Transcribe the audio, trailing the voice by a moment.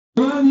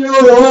On your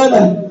own,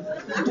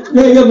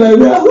 yeah, yeah,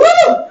 baby.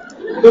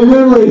 The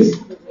memories.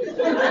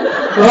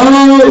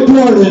 Oh,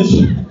 carnage.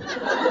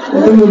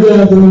 In the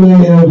death of the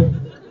man.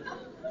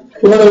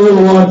 What a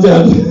little walked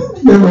up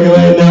memory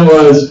lane that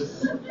was.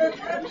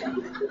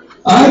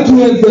 I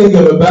can't think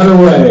of a better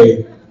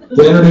way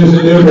to introduce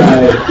a new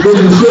guy than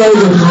to show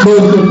the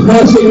most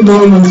depressing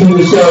moments in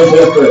the show's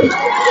history.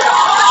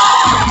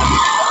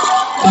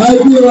 I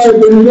feel like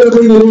when you're going to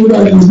bring a new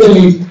guy on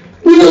stage,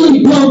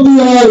 really pump the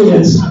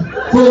audience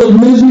full of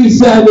misery,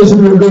 sadness,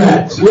 and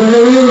regret. You know what I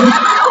mean?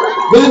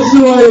 That's the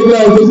way to go,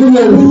 because then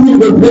you're at a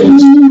fever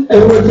pitch, and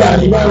we're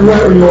talking about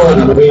wherever you want.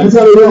 I mean, that's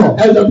how we roll.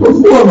 As a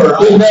performer,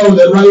 I know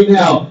that right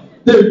now,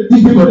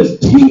 these people are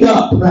just teed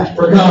up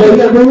for comedy. You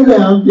gotta bring them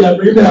down. Yeah,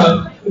 bring them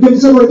down. Give them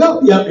somewhere to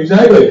go. Yep,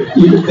 exactly.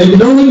 They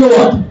can only go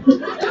up.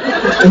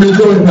 And the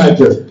joy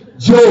factor.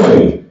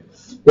 Joy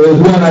is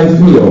what I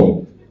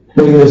feel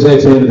bringing this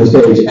next man to the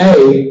stage.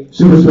 A,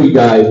 super sweet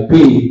guy.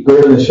 B,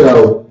 great on the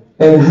show.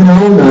 And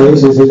how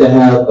nice is it to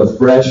have a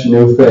fresh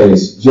new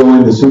face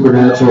join the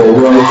Supernatural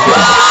Road Show?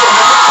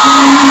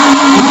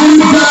 I'm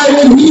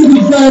excited, he's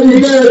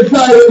excited, they're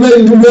excited,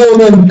 ladies and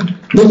gentlemen.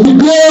 Mr.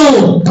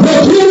 Gil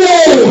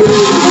McKinney!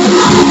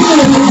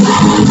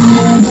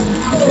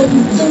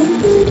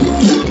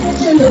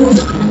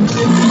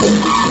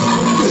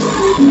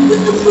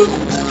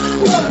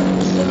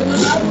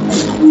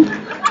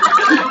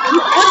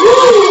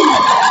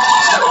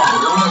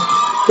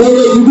 You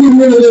didn't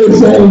hear what they were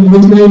saying,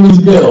 his name is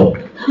Gil.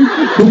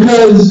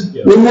 Because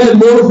we had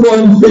more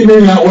fun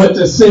figuring out what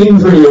to sing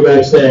for you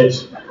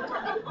backstage.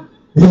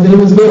 His name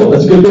is Gil,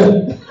 that's a good bit.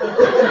 In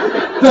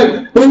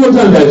fact, one more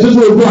time guys, just a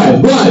reprise.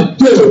 1,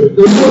 2,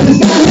 3, 4.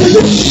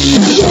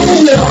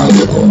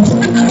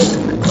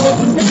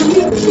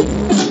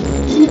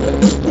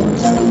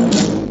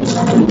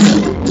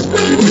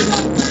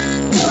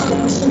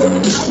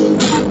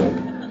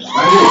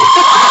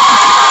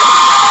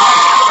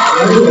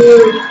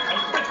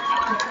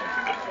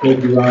 Thank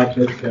you, Rob.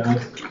 Thanks,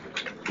 guys.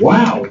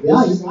 Wow.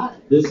 Yeah, you got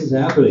it. This is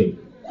happening.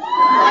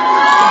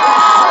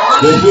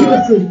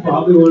 This is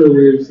probably one of the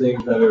weirdest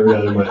things I've ever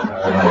done in my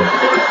entire life.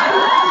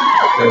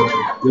 So,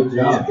 good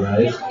job,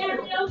 guys.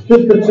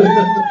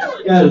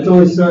 Yeah, it's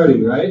only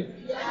starting, right?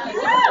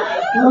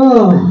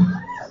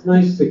 Oh, it's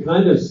nice to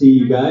kind of see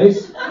you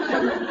guys.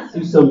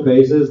 See some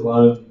faces, a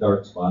lot of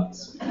dark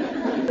spots. Is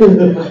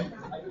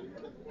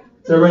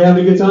everybody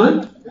having a good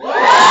time?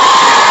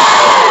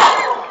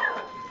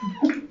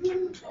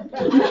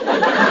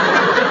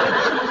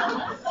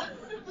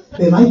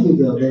 They like you,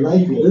 Bill. They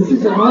like you. This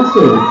is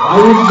awesome. I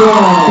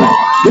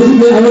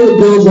know that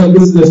Bill's like,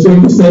 this is the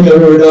strangest thing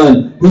I've ever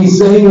done. He's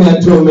saying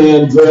that to a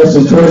man dressed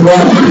as George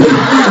Washington.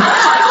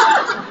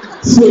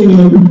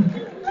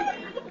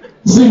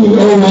 singing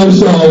Oh My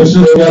Song,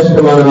 Should I Ask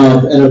Come On and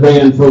Off, and a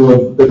band full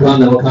of the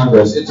Continental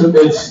Congress.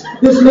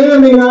 This may or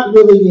may not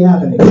really be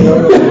happening.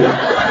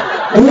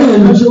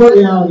 And it's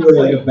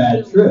like a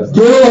bad trip.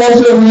 Gil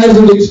also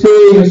hasn't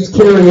experienced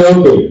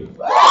karaoke.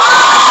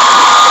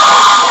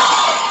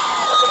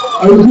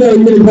 Are you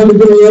going to come to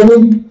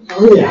karaoke?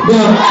 Oh, yeah.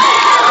 Now,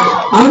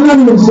 I'm not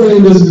even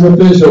saying this is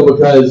official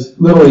because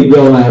literally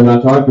Gil and I have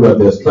not talked about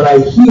this, but I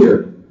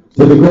hear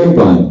through the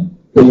grapevine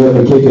that you have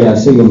a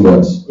kick-ass singing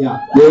voice. Yeah.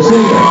 You're a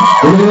singer.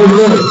 You're going to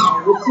voice.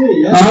 Let's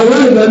see, yeah. All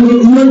right. I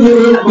mean, you want to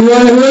hear?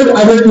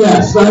 I heard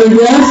yes. I heard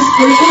yes.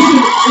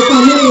 If I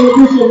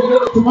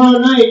may, tomorrow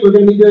night we're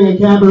going to be doing a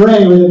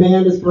cabaret where the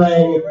band is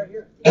playing,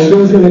 and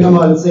Gil's going to come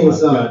on and sing a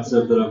song. I've got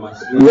something on my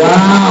sleeve.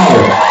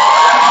 Wow.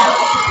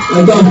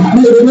 Let's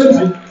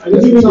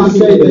you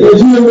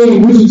and me,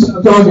 we should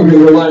stop talking to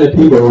a line of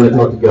people when I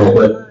talk to Gil.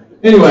 But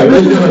anyway, what are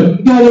you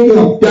doing?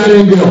 Got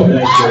in Gil.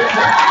 Thanks,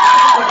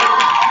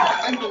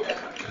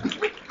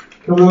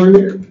 come over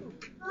here.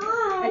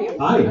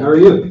 Hi, how are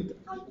you?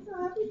 I'm so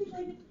happy to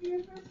get to your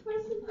first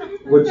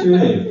question. What's your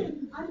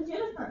name? I'm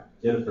Jennifer.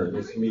 Jennifer,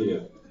 nice to meet you.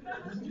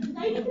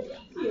 Nice to meet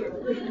you.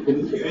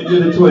 And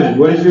you're the twin.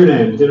 What is your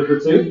name? Jennifer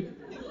too?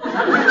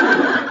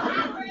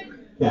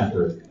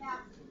 Catherine.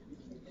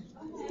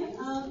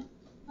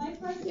 My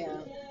question is,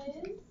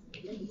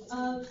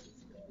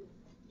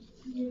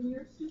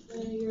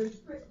 your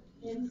trip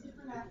in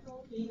Supernatural,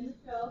 being in the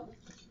show,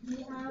 do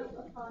you have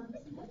a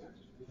fondest memory?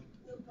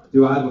 Do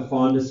I have a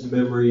fondest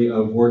memory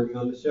of working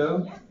on the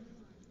show? Yes.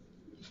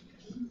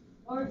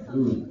 Or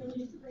something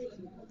really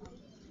crazy?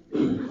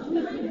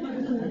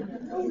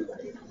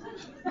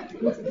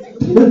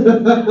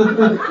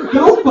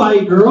 Don't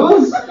fight,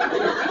 girls!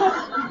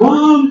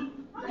 Mom!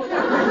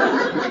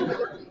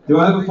 Do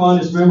I have a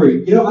fondest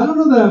memory? You know, I don't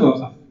know that I have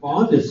a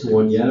fondest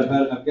one yet.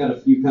 I've got a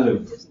few kind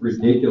of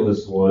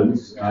ridiculous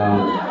ones. Well,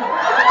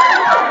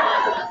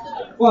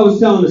 I was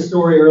telling the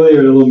story earlier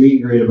in a little meet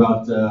and greet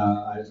about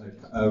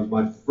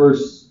one of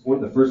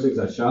the first things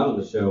I shot on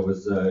the show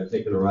was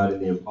taking a ride in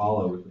the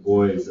Impala with the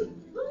boys,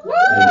 and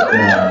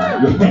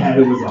yeah,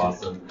 it was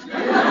awesome.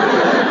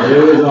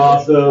 It was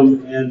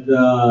awesome, and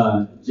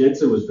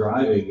Jensen was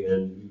driving,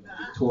 and he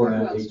tore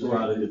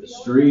out into the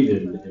street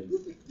and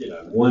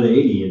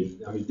 180,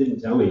 and I mean, didn't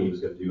tell me he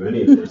was going to do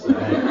any of this. I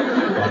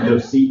had no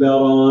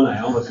seatbelt on. I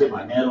almost hit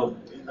my head on.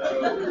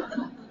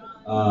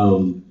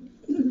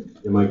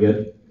 Am I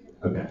good?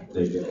 Okay,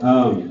 thank you.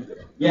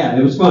 Yeah,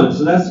 it was fun.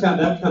 So that's kind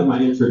of my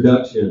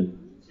introduction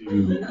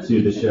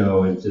to the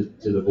show and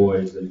to the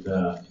boys, and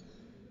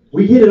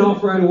we hit it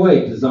off right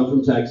away because I'm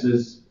from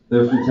Texas,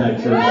 they're from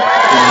Texas.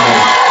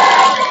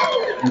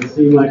 It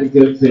seemed like a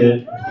good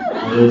fit,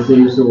 and it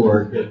seems to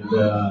work. And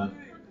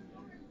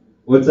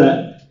what's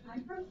that?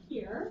 I'm from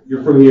here.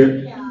 You're from here?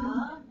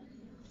 Yeah.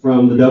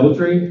 From the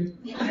DoubleTree?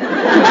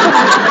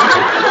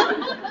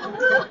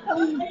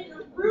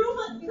 Room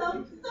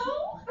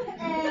so,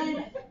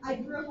 and I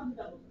grew up on the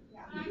double.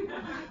 Yeah.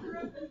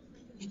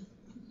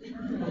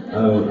 I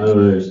don't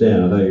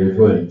understand. I thought you were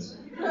twins.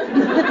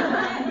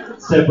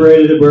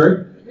 Separated at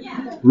birth?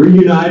 Yeah.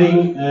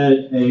 Reuniting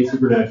at a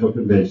supernatural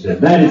convention.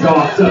 That is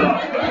awesome.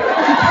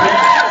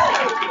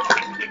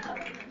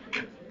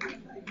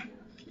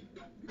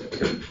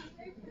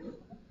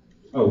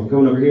 Oh, we're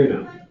going over here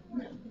now.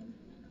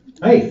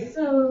 Hey.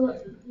 So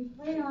you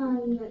played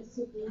on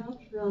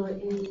Supernatural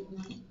in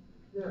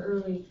the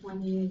early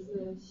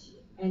 20s-ish,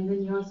 and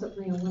then you also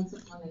played on Once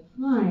Upon a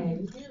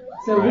Time.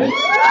 So Right.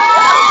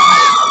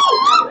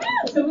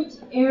 which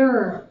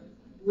era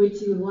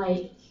would you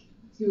like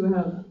to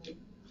have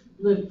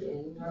lived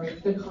in, or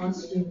the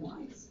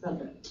costume-wise,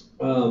 better?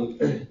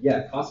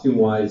 Yeah,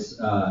 costume-wise,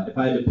 if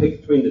I had to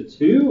pick between the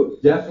two,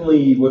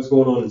 definitely what's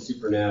going on in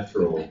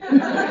Supernatural.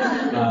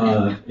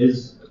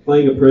 Is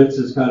playing a prince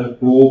is kind of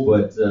cool,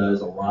 but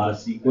there's a lot of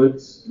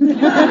sequence.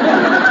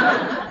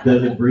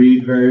 Doesn't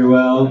breathe very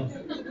well.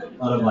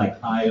 A lot of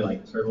high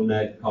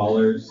turtleneck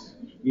collars.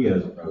 You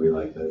guys will probably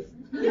like this.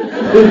 You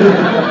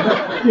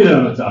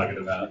know what I'm talking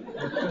about.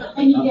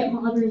 And you get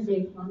modern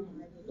day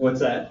plumbing. What's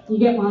that? You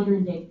get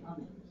modern day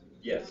plumbing.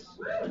 Yes.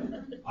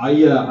 I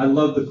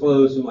love the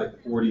clothes from the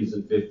 40s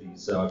and 50s,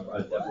 so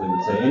I definitely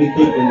would say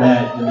anything in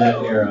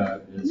that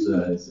era is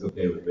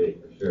okay with me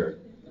for sure.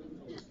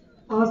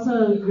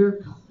 Also, your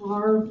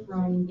car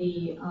from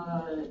the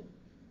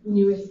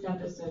newest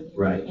episode you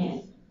were Right.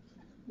 in,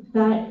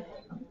 that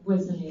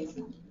was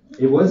amazing.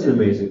 It was an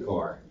amazing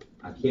car.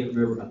 I can't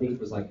remember. I think it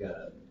was like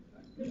a.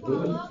 It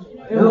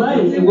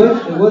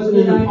wasn't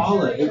an Yeah.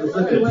 Impala. It was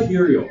like an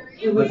Imperial,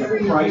 It was like a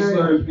an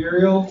Chrysler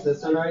Imperial. Does that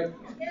sound right?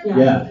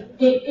 Yeah.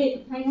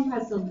 It kind of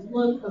has the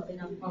look of an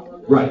Impala,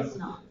 but Right. it's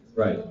not.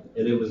 Right,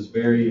 and it was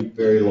very,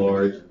 very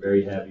large,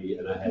 very heavy,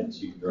 and I had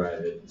to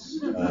drive it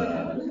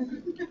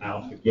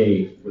out the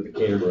gate with the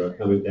camera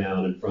coming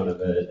down in front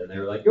of it, and they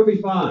were like, "You'll be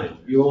fine.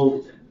 You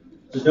won't.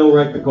 Just don't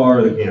wreck the car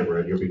or the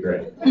camera, and you'll be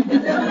great."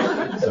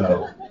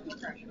 So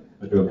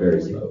I drove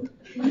very slow.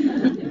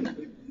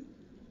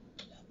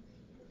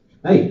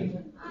 Hey,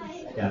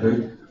 Hi.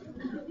 Catherine.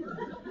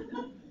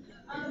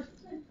 I was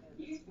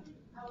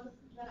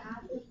gonna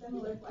ask a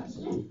similar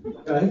question.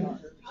 Okay.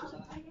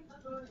 I guess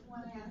I'll go with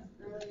one I asked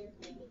earlier.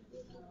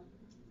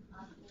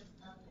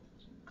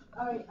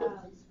 All right.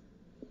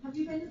 Have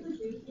you been to the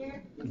zoo here?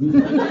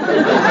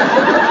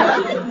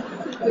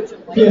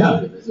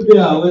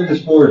 Yeah, I went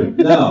this morning.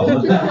 No.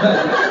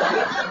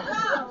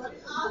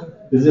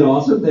 Is it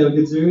awesome? They have a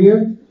good zoo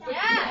here?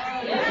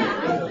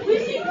 Yeah. We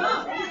should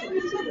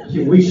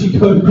go. We should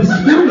go to the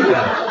zoo.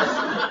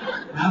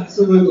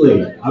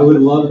 Absolutely. I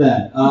would love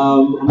that. I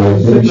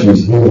think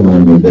she's hitting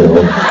on me, Bill.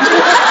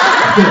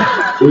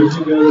 We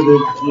should go to the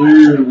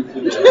zoo.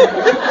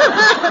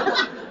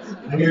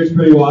 I hear it's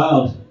pretty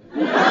wild.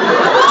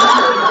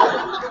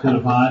 Kind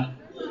of hot.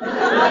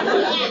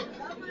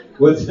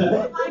 What's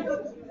that?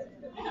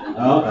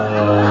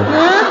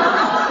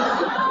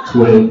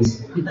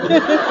 Twins.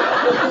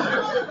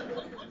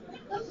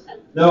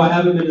 No, I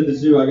haven't been to the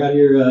zoo. I got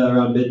here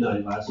around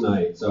midnight last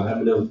night, so I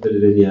haven't been able to fit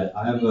it in yet.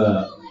 I have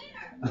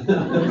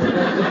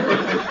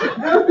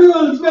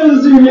everyone, let's go to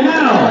the zoo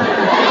now!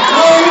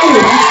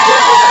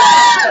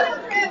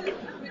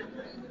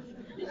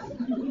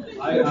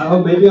 I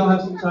hope maybe I'll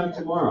have some time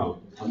tomorrow.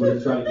 I'm going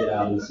to try to get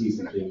out and see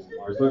some things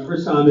tomorrow. It's my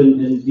first time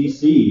in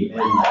D.C.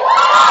 and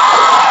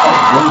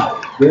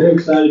I'm very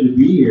excited to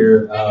be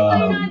here.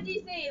 Technically not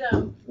DC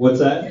though. What's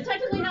that? You're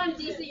technically not in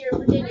DC, you're in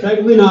Virginia.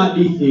 Technically not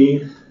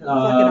D.C.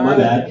 My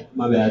bad.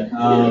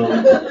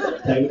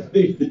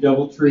 Technically the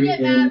DoubleTree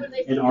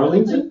in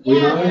Arlington. We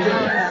in Arlington?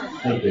 Yeah.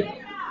 Thank you.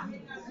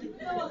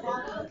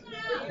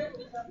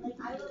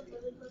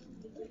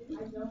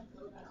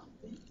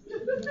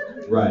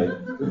 Right.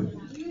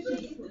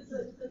 Usually it's a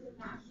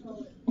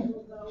national,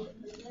 we'll go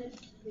visit,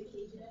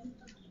 vacation.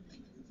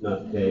 Not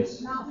the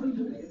case. Not for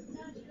you.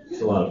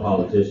 It's a lot of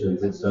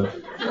politicians and stuff.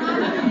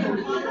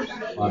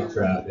 A lot of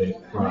traffic,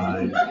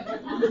 crime.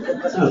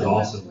 Sounds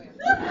awesome.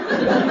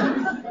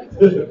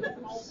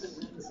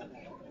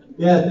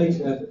 Yeah, thanks,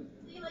 Beth.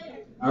 See you later.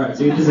 All right,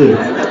 see you at the zoo.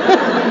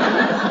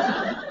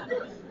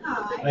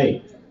 Hi.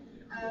 Hey.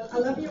 I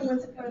love your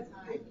Once Upon a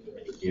Time.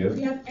 Thank Do you.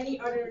 you have any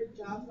other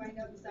jobs lined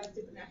up besides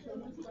Supernatural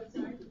Once Upon a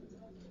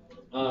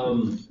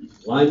Time?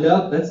 Lined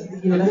up.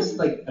 That's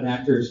like an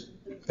actor's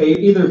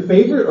either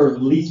favorite or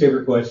least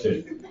favorite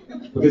question.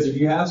 Because if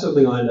you have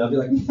something lined up,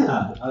 you're like,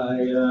 yeah,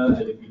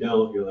 and if you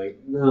don't, you're like,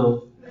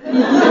 no,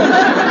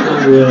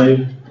 not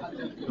really.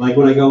 Like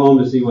when I go home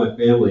to see my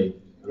family,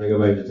 when I go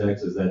back to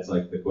Texas, that's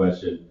like the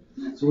question.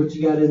 So what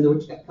you got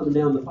coming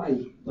down the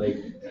pipe? Like,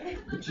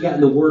 what you got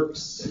in the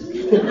works?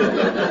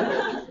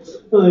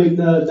 Like,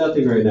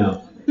 nothing right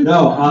now.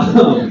 No,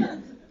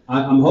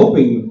 I'm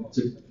hoping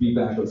to be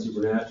back on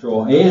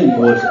Supernatural and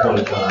Once Upon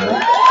a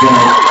Time,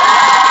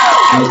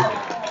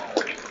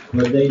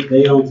 but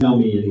they don't tell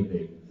me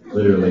anything,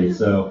 literally.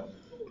 So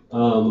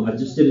I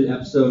just did an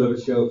episode of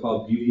a show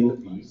called Beauty and the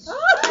Beast.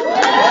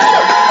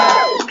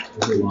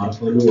 It was a lot of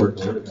fun to work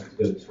on. I got to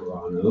go to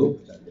Toronto,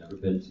 which I've never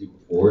been to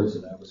before, so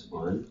that was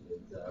fun.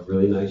 A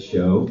really nice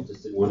show.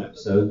 Just did one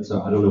episode,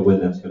 so I don't know when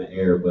that's going to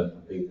air, but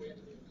I think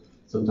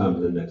sometime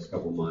in the next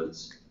couple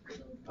months.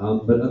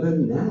 But other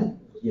than that,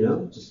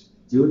 just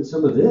doing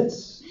some of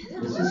this.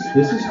 This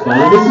is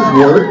fun. This is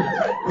work.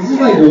 This is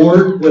like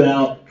work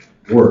without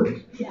work.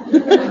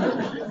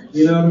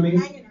 You know what I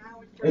mean?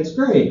 It's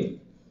great.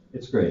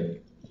 It's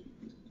great.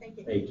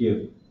 Thank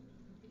you.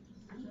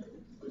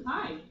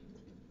 Hi.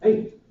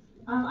 Hey.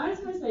 I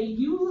just want to say,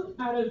 you,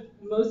 out of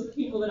most of the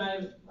people that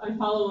I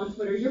follow on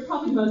Twitter, you're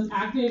probably the most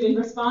active in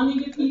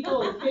responding to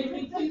people and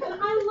favoriting tweets, and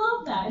I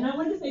love that. And I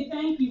wanted to say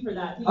thank you for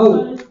that.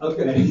 Because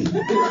Okay.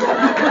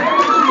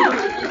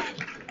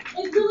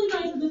 it's really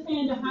nice as a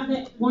fan to have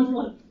that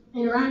one-to-one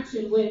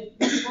interaction with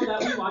people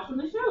that we watch on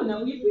the show and that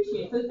we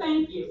appreciate. So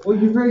thank you. Well,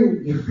 you're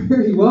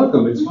very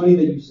welcome. It's funny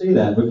that you say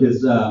that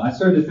because I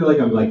started to feel like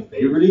I'm like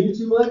favoriting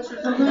too much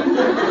or something. We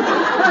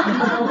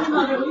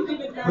love it. We think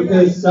it's very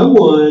Because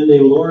someone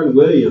named Lauren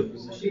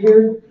Williams, is she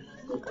here?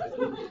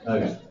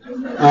 Okay.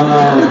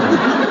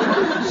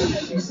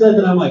 She said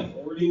that I'm like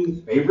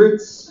hoarding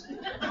favorites.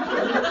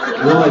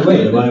 And I'm like,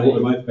 wait,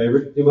 am I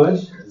favorite too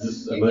much?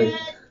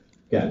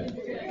 Okay.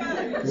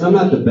 Because I'm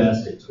not the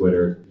best at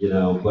Twitter,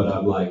 but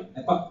I'm like,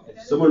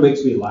 if someone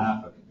makes me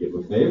laugh, I can give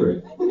them a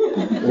favorite.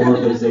 Or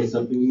if they say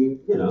something,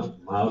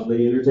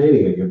 mildly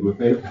entertaining, I give them a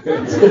favorite.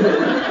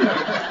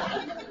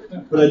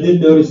 But I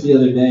did notice the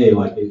other day,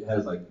 like it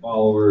has like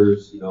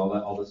followers,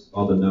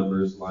 all the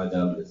numbers lined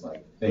up, and it's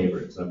like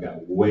favorites. I've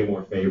got way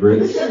more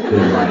favorites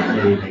than like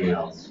anything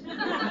else.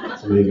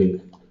 So maybe,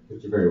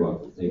 but you're very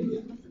welcome. Thank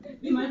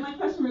you. My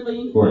question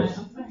relating to that,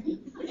 I'm sorry,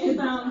 is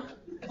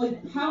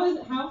like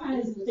how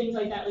has things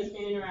like that, like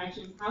fan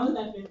interactions, how has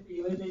that been for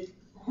you? Have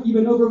you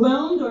been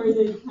overwhelmed, or has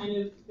it kind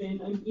of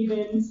been an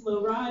even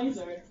slow rise,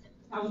 or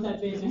how has that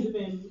been? Has it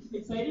been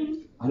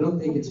exciting? I don't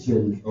think it's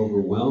been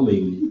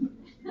overwhelming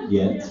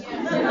yet. Wait,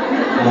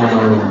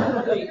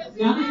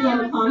 now that you're on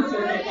the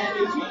concert, that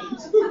may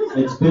change.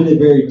 It's been a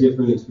very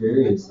different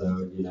experience,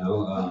 though.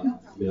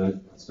 I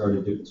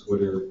started doing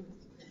Twitter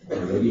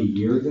maybe a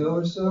year ago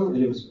or so, and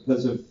it was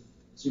because of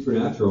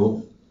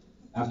Supernatural.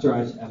 After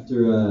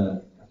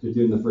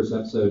doing the first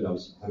episode, I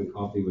was having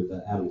coffee with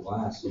Adam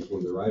Glass, who's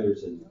one of the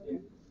writers, and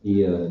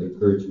he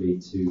encouraged me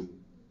to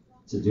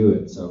do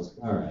it. So I was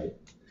like, all right.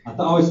 I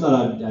always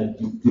thought I'd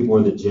do more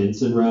of the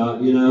Jensen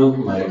route,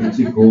 like be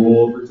too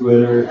cool for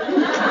Twitter.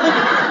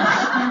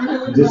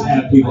 Just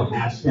have people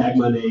hashtag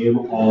my name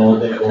all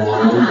day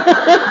long.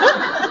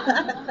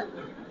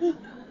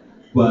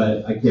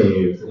 But I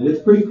caved, and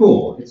it's pretty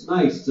cool. It's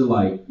nice to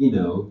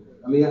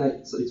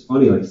it's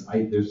funny.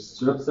 There's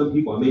some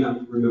people I may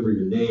not remember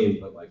your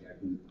name, but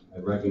I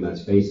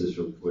recognize faces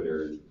from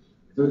Twitter, and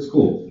so it's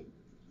cool.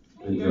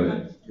 Enjoy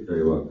it. You're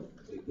very welcome.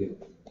 Thank you.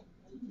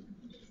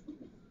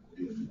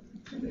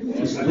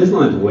 This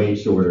line's way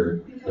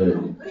shorter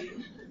than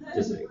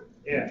just saying.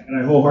 Yeah, and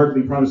I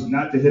wholeheartedly promise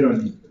not to hit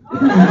on you.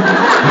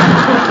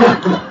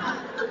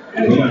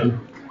 Anyway,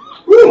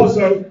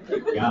 also,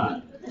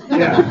 God.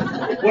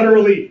 yeah, what a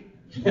relief.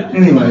 Yeah.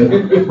 Anyway,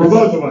 for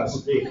both of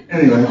us.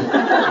 Anyway,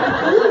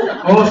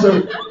 I'm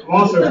also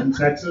from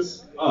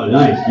Texas. Oh,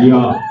 nice.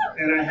 Yeah.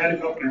 And I had a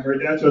couple, and I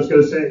heard that, so I was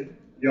going to say,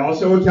 you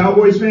also a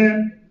Cowboys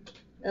fan?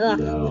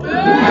 No.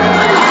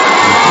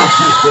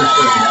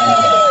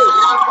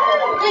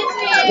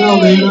 No,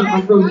 man.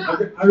 I grew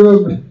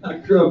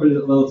up in a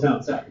little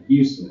town south of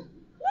Houston.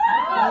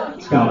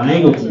 It's called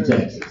Angleton,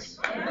 Texas.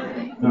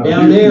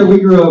 Down there, we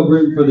grew up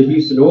rooting for the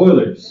Houston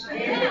Oilers.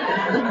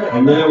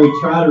 And now we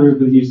try to root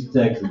for the Houston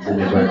Texans, and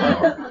they break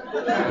off.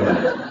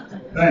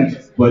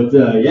 Thanks. But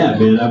yeah,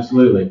 man,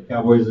 absolutely.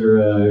 Cowboys are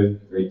a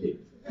great team.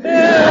 It's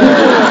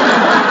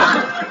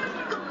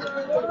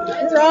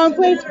the wrong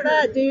place for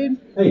that, dude.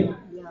 Hey.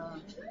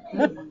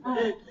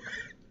 I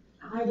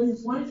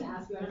was wanted to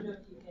ask you, I don't know if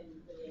you can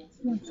really answer.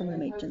 I want someone to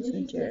make Jensen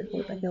and Jared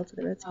hold the hail to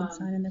the Redskins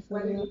sign in there for a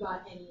whether you while.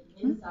 got any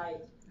insight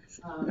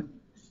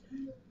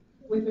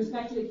with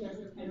respect to the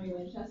character of Henry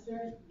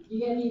Winchester. Do you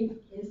get any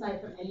insight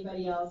from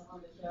anybody else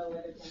on the show,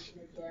 whether Jensen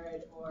or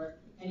Jared or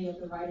any of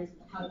the writers,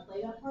 how to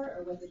play that part,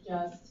 or was it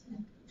just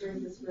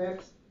here's the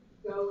script,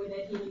 go with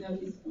it, even though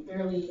he's a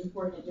fairly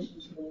important addition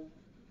to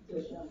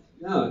the show?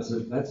 No,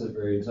 that's a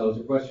very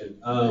intelligent question.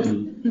 I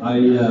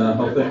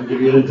hope I can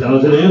give you an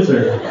intelligent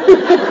answer.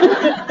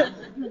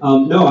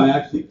 No, I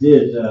actually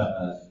did.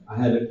 I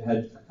had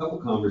a couple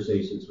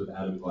conversations with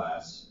Adam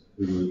Glass,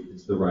 who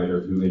is the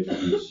writer who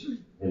introduced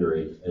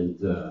Henry, and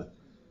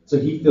so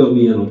he filled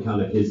me in on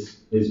kind of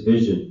his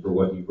vision for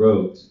what he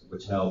wrote,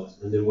 which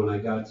helped. And then when I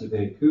got to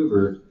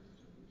Vancouver,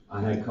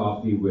 I had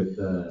coffee with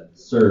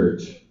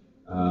Serge,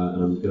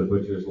 and I'm going to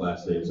butcher his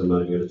last name, so I'm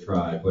not even going to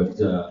try.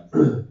 But I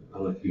don't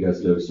know if you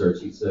guys know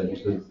Serge. He's been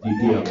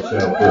DP on the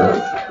show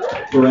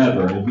for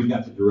forever, and we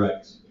got to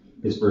direct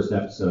his first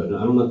episode. And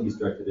I don't know if he's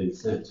directed any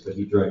since, but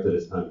he directed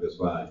as time goes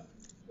by.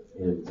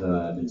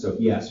 And so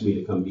he asked me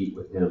to come meet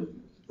with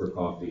him for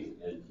coffee,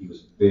 and he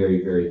was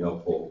very, very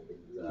helpful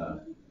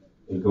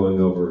in going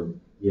over,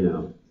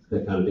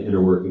 the kind of the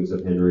inner workings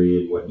of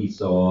Henry and what he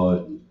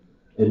saw, and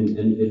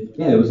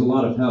it was a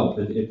lot of help,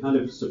 and it kind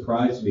of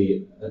surprised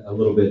me a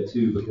little bit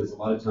too, because a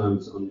lot of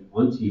times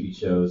on TV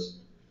shows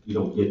you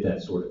don't get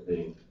that sort of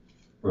thing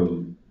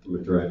from a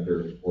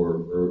director or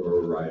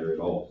a writer at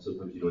all.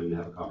 Sometimes you don't even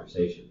have a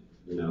conversation,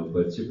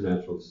 But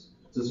Supernatural,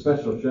 it's a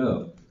special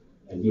show,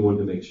 and he wanted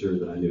to make sure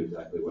that I knew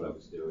exactly what I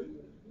was doing,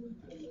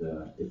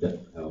 and it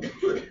definitely helped.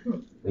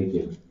 Thank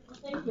you.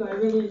 Thank you. I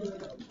really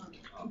enjoyed it.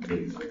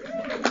 Thanks.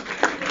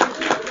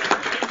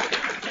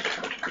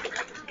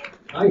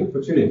 Hi,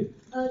 what's your name?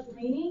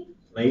 Lainey?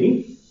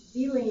 Lainey?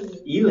 Elaine.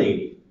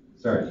 Elaine.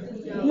 Sorry.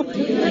 Elaine.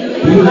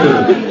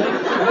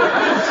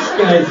 This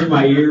guy's in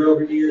my ear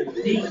over here.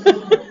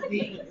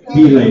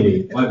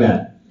 Elaine. My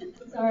bad.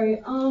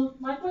 Sorry.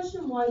 My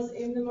question was,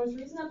 in the most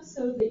recent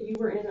episode that you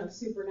were in of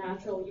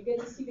Supernatural, you get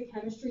to see the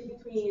chemistry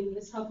between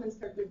Miss Huffman's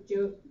character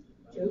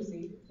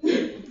Josie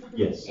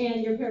Yes.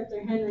 and your character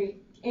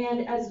Henry.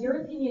 And as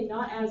your opinion,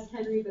 not as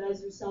Henry, but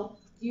as yourself,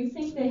 do you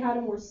think they had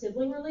a more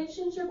sibling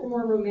relationship or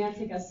more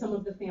romantic, as some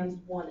of the fans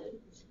wanted?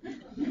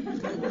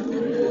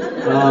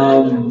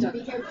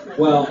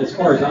 Well, as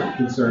far as I'm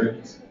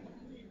concerned,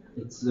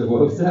 it's what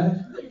was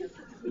that?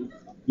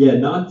 Yeah,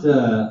 not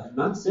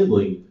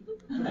sibling.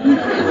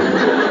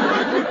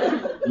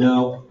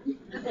 No.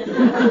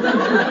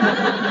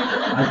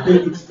 I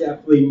think it's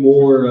definitely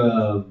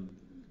more.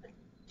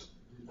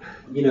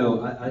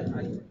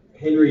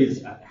 Henry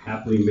is a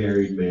happily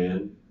married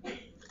man,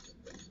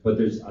 but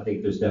I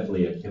think there's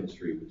definitely a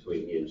chemistry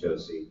between he and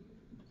Josie.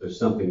 There's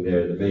something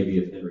there that maybe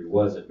if Henry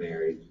wasn't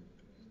married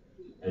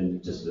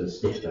and just a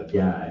stand-up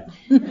guy,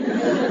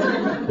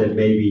 that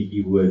maybe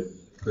he would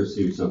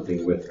pursue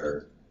something with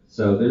her.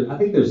 So I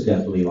think there's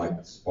definitely like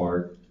a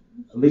spark.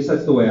 At least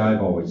that's the way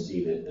I've always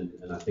seen it,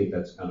 and I think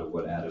that's kind of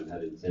what Adam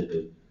had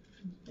intended.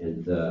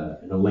 And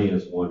Elaine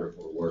is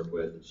wonderful to work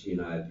with, and she and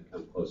I have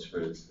become close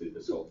friends through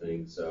this whole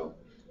thing. So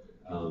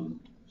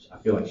I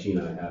feel like she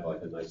and I have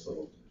like a nice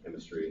little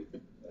chemistry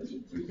as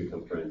we've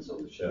become friends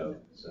on the show.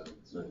 So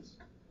it's nice.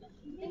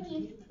 Thank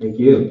you. Thank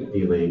you,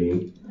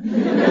 Elaine.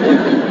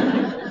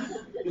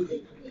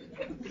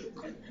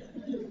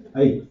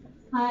 Hey.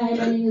 Hi,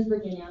 my name is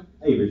Virginia.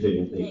 Hey,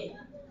 Virginia. Thank you. Hey,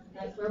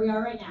 that's where we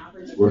are right now,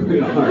 Virginia. Where we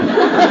are.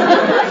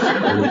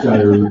 I'm gonna try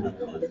to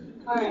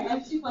All right, I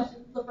have two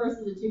questions. The first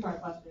is a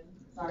two-part question.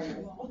 Sorry,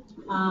 guys.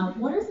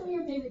 What are some of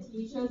your favorite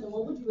TV shows, and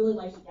what would you really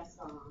like to guest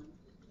star on?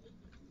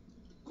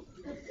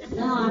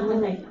 No, I'm the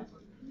second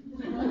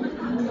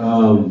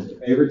question.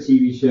 Favorite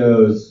TV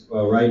shows?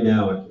 Well, right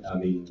now, I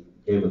mean,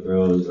 Game of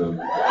Thrones.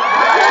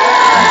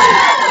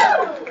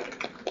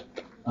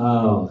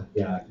 Oh,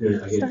 yeah, I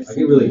get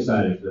really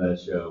excited for that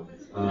show.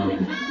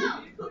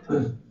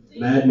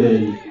 Mad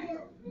Men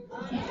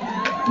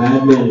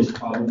is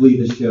probably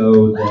the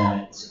show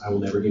that I will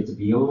never get to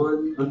be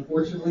on,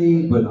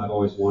 unfortunately, but I've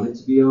always wanted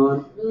to be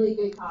on. Really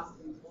good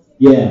costumes.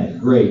 Yeah,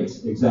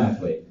 great,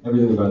 exactly.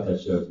 Everything about that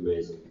show is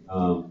amazing.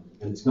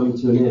 And it's coming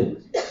to an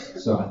end.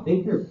 So I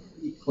think they're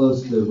pretty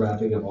close to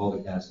wrapping up all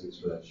the castings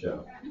for that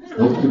show.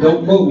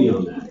 Don't quote me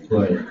on that,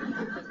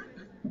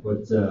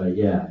 but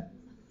yeah,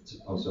 it's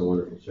also a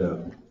wonderful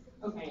show.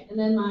 Okay, and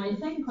then my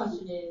second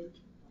question is,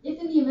 if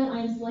in the event I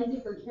am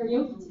selected for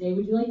karaoke today,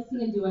 would you like to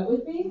sing a duet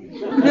with me?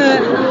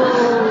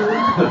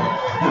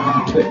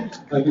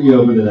 I could be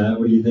open to that.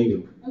 What are you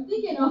thinking? I'm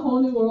thinking A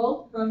Whole New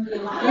World from The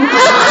Alliance.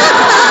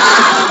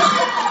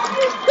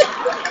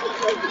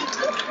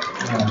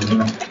 Yeah.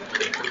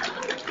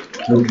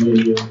 Yeah, we can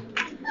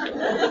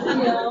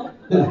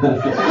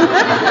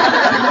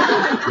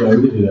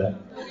do that.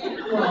 Okay,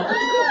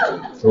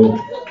 Cool.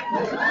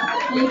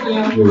 thank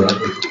you. You're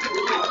welcome.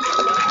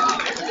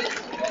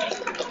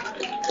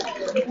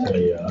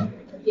 Hey,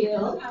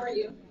 Gil, how are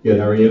you? good.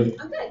 How are you?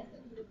 I'm good.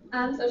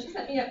 So she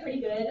set me up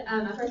pretty good.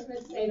 I first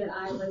wanted to say that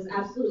I was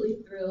absolutely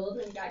thrilled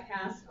when we got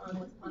cast on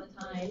Once Upon a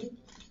Time.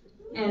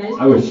 And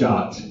I was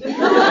shocked. To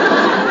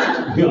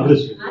be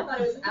honest with you. I thought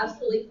it was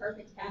absolutely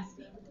perfect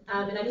casting.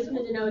 And I just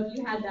wanted to know if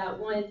you had that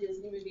one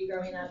Disney movie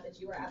growing up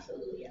that you were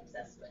absolutely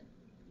obsessed with.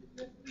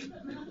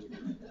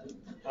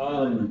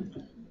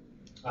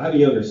 I have a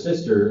younger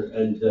sister,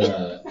 and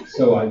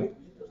so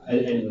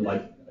and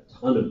like a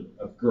ton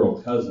of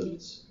girl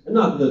cousins. And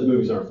not that those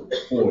movies aren't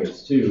for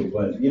boys too,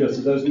 but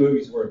so those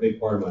movies were a big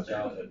part of my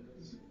childhood.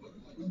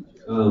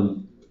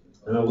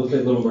 And I will say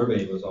Little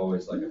Mermaid was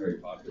always like a very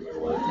popular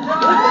one.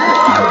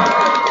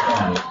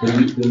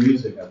 The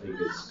music I think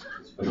is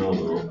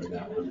phenomenal in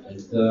that one,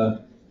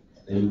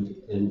 and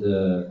and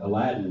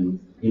Aladdin,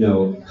 I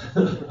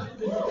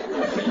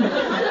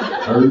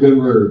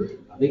remember,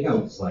 I think I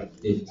was like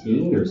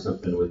 15 or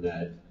something when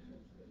that,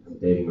 I'm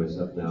dating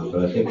myself now,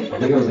 but I think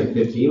I was like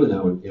 15 when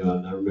that one came out,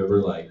 and I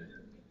remember like,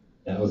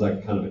 that was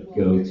like kind of a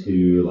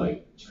go-to,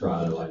 like,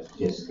 try to like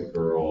kiss the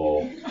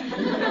girl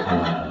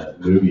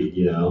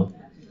movie,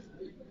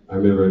 I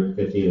remember at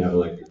 15 having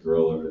like a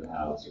girl over to the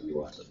house and we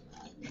watched it.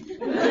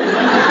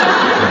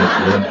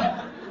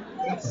 Yeah,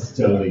 it's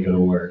totally gonna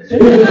work.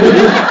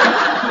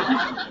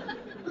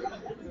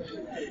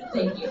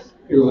 Thank you.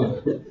 You're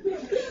welcome.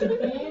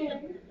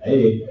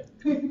 Hey.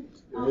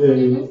 My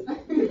name is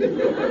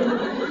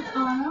Anna. My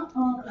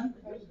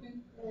question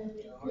is,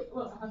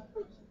 well, I have two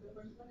questions. The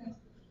first one is,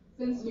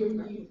 since you're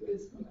new to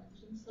this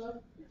convention stuff,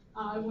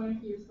 I want to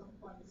hear some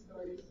funny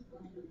stories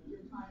from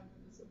your time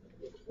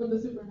with the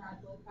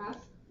supernatural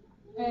cast.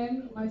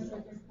 And my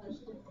second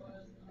question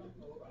was,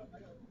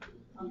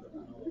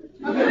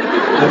 That's all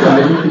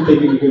right.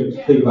 You can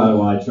think about it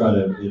while I try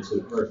to answer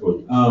the first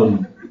one.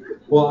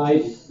 Well, I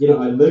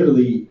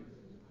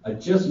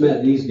just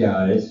met these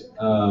guys.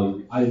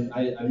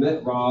 I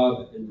met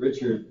Rob and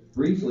Richard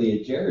briefly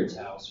at Jared's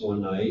house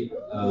one night,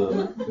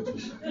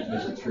 which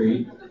was a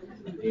treat.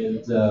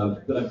 And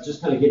but I'm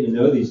just kind of getting to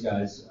know these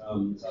guys.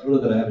 So I don't know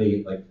that I have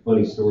any like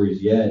funny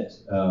stories yet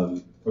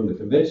from the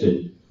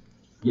convention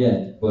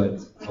yet, but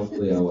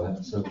hopefully I will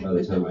have some by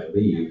the time I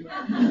leave.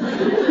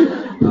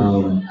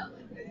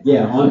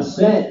 Yeah, on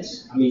set,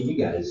 I mean, you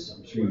guys,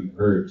 I'm sure you've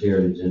heard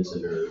Jared and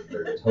Jensen are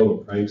total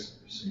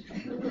pranksters.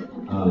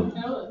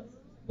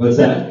 What's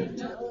that?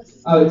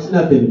 Oh, it's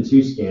nothing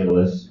too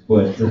scandalous,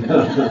 but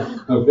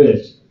I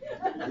wish.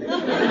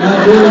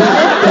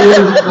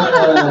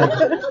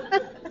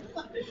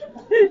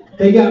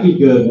 They got me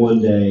good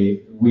one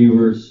day. We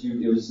were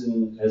shooting, it was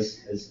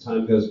as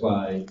time goes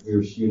by, we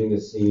were shooting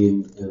a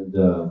scene, and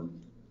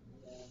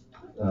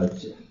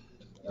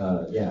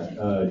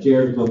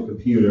Jared's on the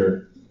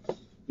computer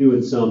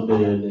doing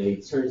something, and he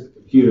turns the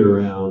computer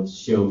around to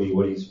show me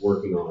what he's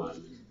working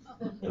on.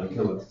 And I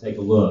come up to take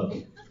a look,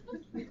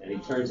 and he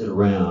turns it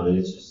around, and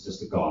it's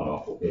just a god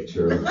awful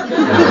picture.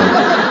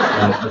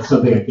 That's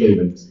something I can't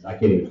even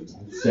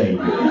say.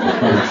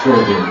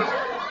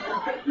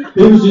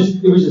 It was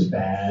just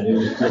bad. It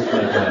was just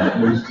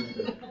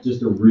like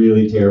just a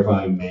really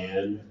terrifying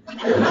man.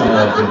 That's all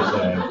I was gonna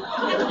say.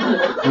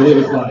 And it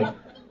was like,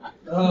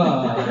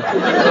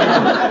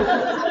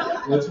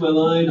 what's my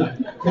line? I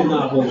could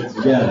not hold it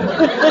together.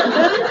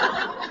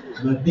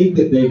 And I think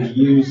that they've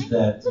used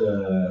that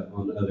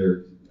on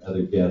other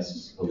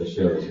guests on the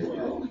show as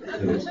well. I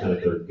think it's kind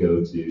of their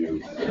go-to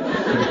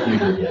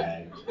computer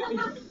gag.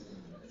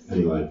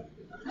 Anyway.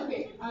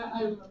 Okay,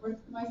 I remember.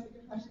 My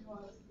second question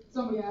was,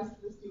 somebody asked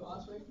this to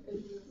us, right?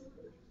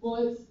 Well,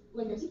 it's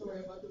like a story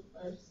about your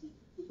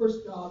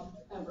first job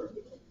ever.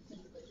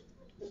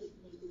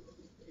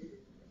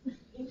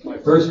 My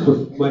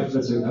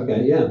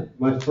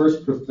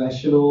first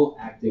professional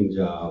acting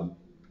job.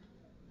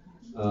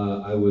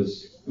 I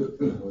was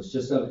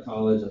just out of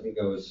college. I think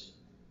I was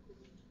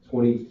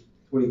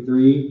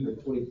 23 or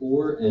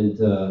 24,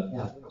 and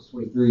I think I was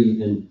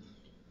 23, and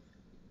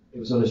it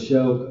was on a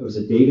show. It was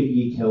a David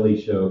E. Kelly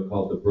show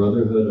called The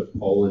Brotherhood of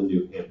Poland,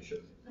 New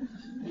Hampshire.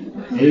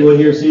 Anyone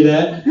here see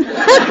that?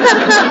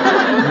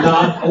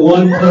 Not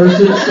one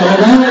person saw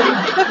that?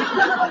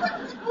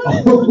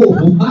 Oh,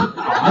 wow.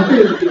 I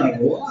couldn't be like,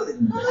 what?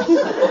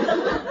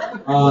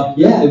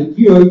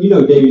 You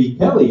know David E.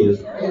 Kelly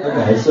is, right?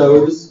 Okay, so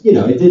it was, it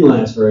didn't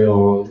last very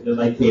long.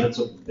 They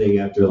canceled the thing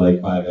after like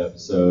 5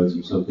 episodes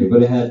or something,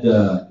 but it had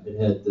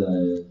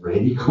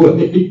Randy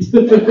Quaid.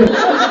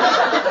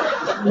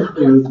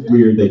 It was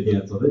weird they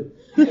canceled it.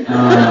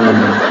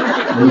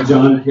 And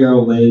John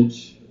Carroll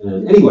Lynch.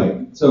 And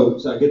anyway, so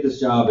I get this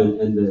job,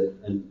 and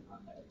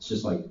it's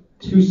just like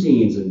 2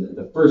 scenes, and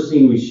the first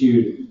scene we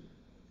shoot,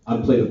 I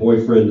play the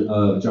boyfriend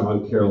of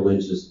John Carroll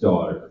Lynch's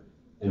daughter,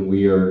 and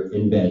we are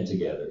in bed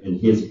together, in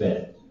his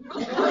bed.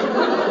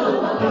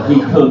 And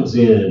he comes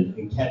in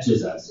and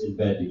catches us in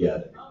bed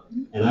together,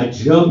 and I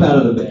jump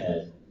out of the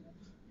bed,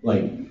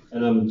 and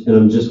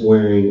I'm just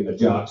wearing a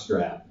jock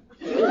strap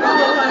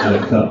and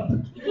a cup,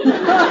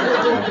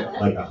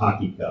 like a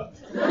hockey cup.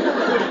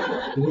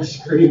 And he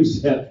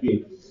screams at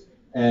me.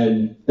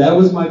 And that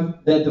was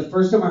the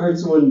first time I heard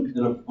someone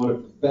on a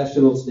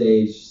professional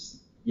stage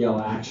yell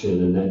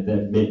action, and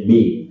that meant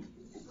me.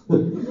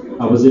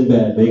 I was in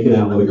bed making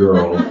out with a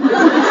girl,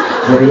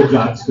 wearing a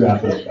jock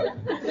strap and a cup.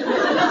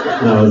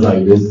 And I was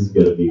like, this is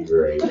going to be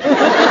great.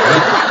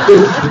 This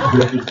is a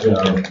great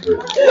job.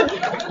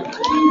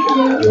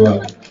 You're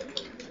welcome.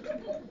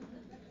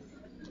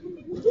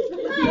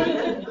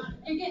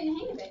 You're getting the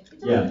hang of it.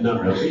 Yeah,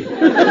 not really.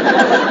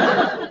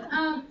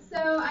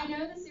 So I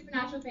know the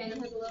Supernatural fandom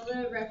has a little bit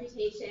of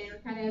reputation.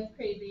 We're kind of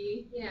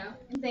crazy,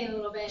 insane a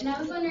little bit. And I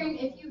was wondering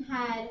if you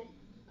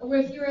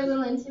were a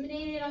little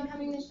intimidated on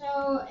coming to the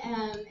show,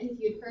 and if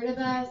you'd heard of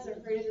us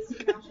or heard of the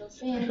Supernatural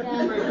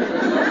fandom, or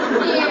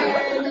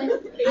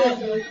scared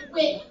as you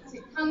quit to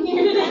come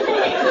here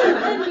today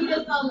and meet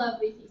us all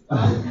lovely people.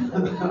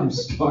 I'm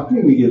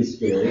starting to get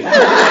scared.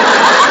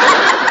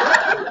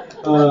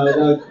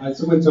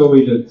 Someone told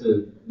me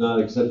to not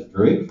accept a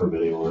drink from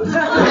anyone.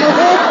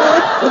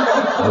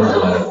 I was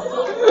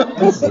like,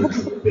 that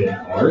seems a bit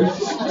harsh.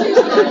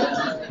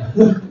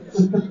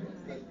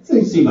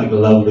 They seem like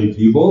lovely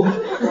people.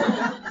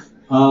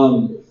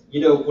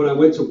 When I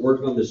went to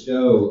work on the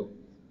show,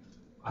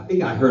 I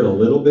think I heard a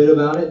little bit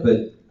about it,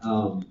 but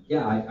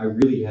I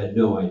really had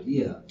no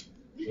idea.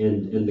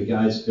 And the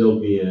guys filled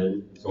me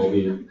in, told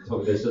me,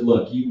 they said,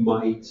 look, you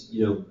might,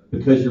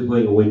 because you're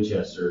playing a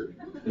Winchester,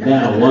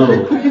 that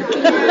alone,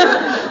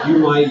 you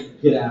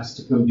might get asked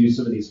to come do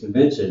some of these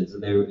conventions.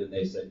 And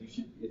they said, you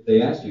should, if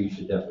they asked you, you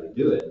should definitely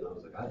do it. And I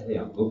was like, hey,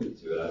 I'm open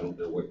to it. I don't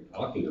know what you're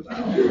talking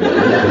about.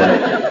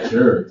 But,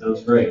 sure, it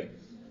sounds great.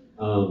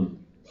 So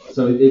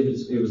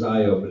it was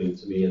eye-opening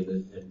to me.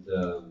 And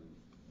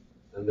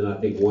then I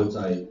think once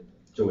I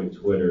joined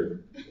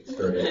Twitter, it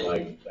started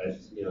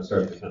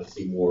started to kind of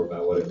see more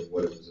about what it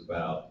was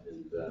about.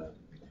 And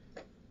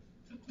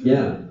I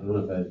don't know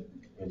if that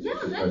answers your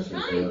that's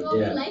question. fine. Well,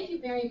 yeah. we like you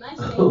very much.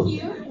 Thank Oh,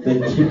 you.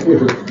 Thank you.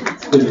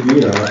 It's good to be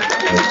here.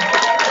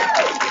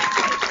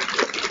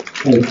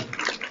 Hey.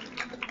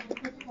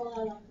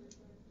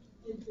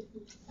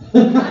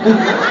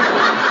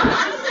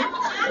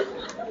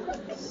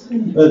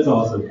 That's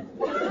awesome.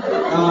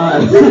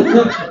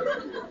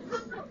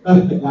 I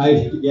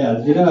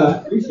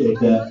appreciate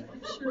that.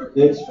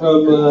 It's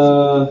from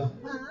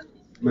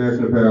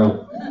American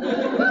Apparel.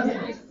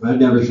 I've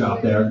never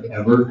shopped there,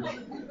 ever.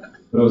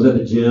 But I was at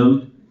the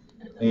gym,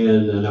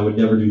 and I would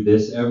never do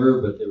this ever,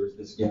 but there was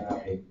this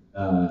guy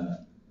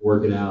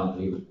working out,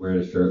 and he was wearing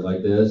a shirt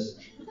like this.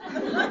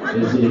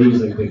 And he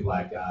was like a big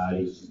black guy, and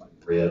he was just like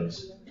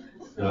ripped.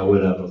 And I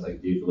went up, and I was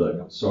like, dude, look,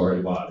 I'm sorry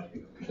about it.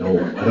 I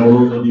don't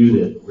normally do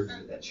this, but where'd you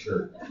get that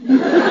shirt? And he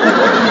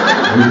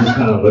just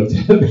kind of looked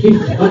at me.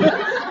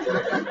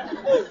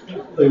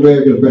 Like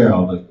American Apparel.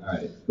 I'm like, all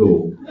right,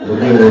 cool. We'll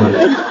get one.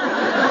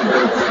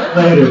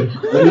 Later.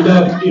 Let me know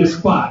if you need a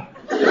spot.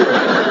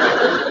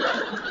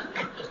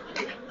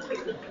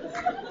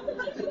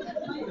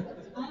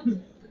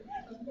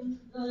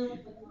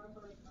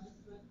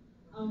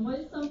 What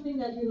is something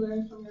that you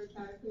learned from your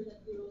character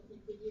that you will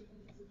take with you in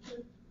the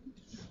future?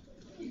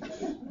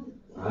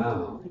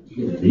 Wow,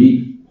 getting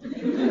deep.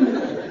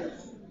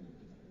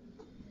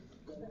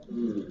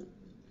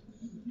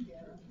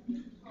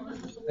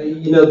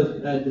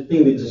 The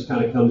thing that just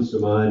kind of comes to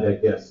mind, I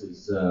guess,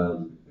 is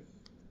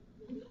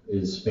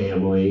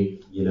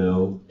family.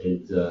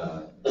 And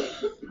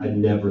I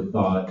never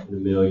thought in a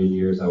million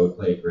years I would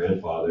play a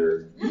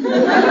grandfather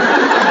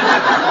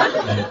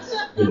at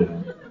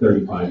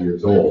 35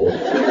 years old.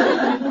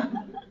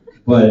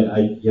 But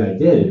I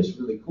did. It was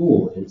really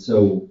cool, and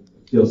so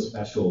it feels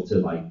special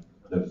to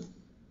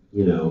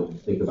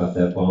think about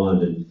that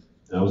bond. And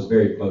I was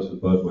very close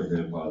with both my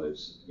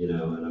grandfathers,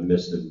 and I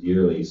missed them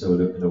dearly. So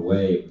in a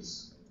way, it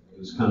was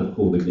kind of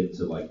cool to get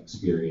to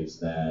experience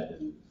that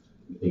and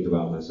think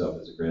about myself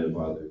as a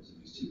grandfather to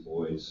these two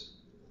boys,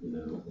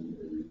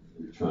 and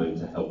trying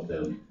to help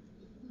them.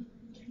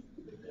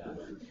 Yeah.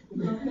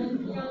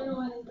 The other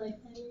one is can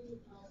you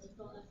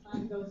whistle as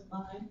time goes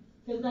by?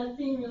 Because that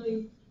scene I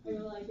really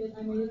like it.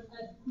 I made it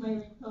at my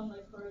ringtone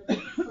for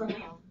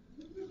now.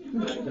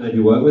 Can I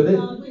do what with it?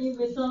 Can you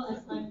whistle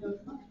as time goes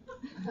by?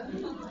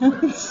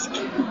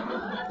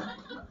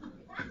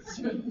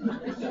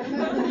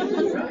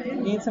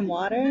 Need some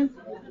water?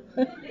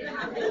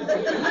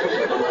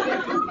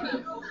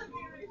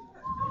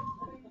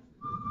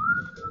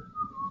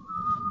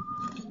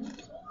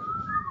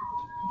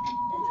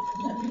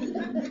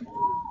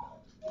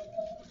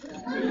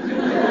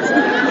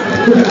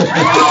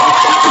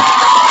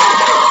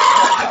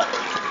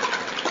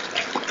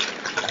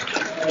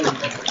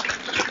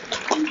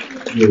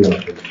 You're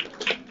welcome.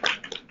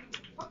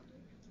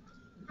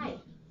 Hi.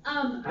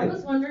 I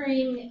was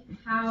wondering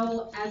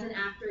how, as an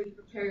actor, you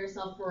prepare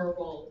yourself for a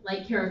role,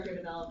 like character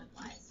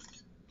development-wise.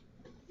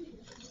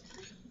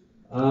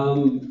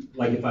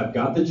 Like if I've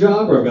got the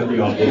job or I've got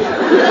the audition.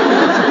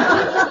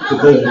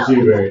 Because those are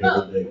two very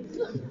different things.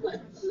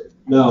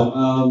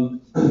 No,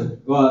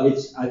 well,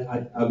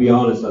 I'll be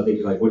honest, I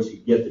think once you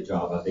get the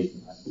job, I think,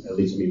 at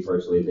least me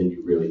personally, then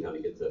you really kind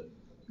of get to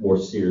more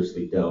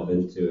seriously delve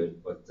into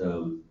it. But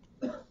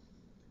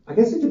I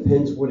guess it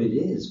depends what it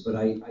is, but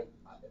I'm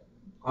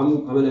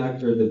an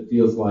actor that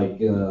feels like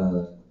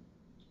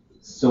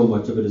so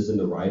much of it is in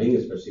the writing,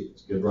 especially if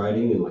it's good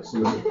writing, and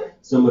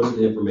so much of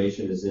the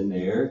information is in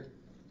there.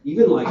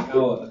 Even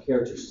how a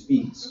character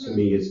speaks to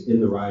me is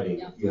in the writing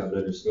if you have an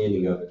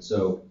understanding of it.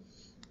 So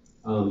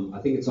I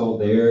think it's all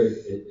there.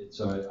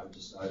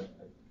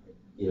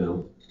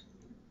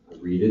 I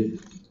read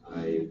it.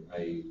 I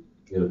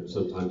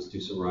sometimes do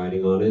some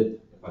writing on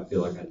it if I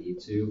feel like I need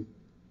to.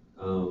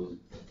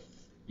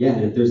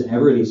 And if there's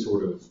ever any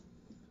sort of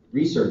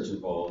research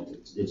involved,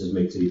 it just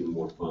makes it even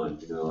more fun.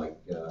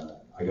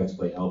 I got to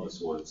play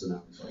Elvis once, and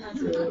that was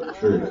really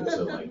true. And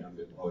so I've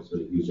always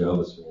been a huge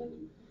Elvis fan,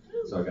 and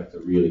so I got to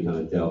really kind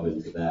of delve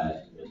into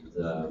that. And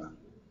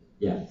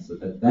yeah, so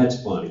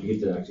that's fun. If you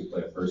get to actually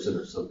play a person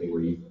or something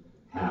where you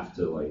have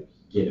to like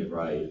get it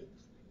right,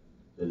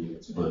 then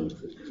it's fun to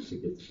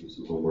get to do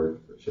some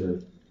homework for sure.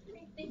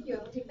 Okay, thank you.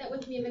 I'll take that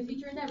with me in my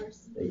future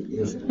endeavors. Thank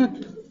you. Is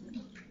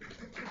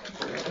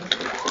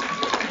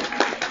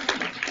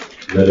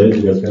that it?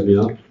 You guys cut me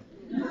off?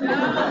 I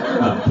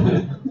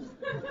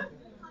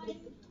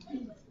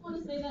just want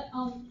to say that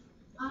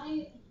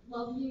I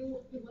love you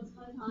in Once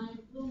Upon a Time.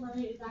 Little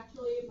Mermaid is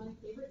actually my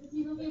favorite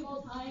Disney movie of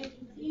all time.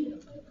 And seeing you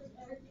play for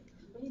Eric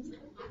made me so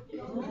happy.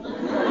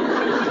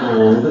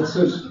 Oh, that's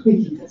so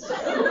sweet.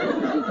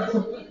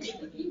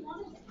 If you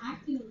wanted to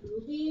act in a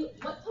movie,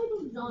 what type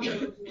of genre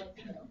would you like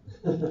to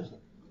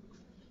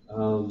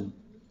do?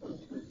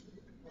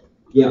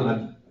 Yeah,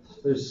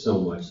 there's so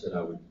much that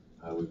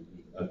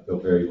I feel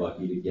very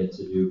lucky to get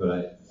to do,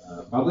 but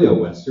probably a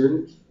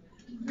Western,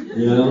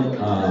 you know.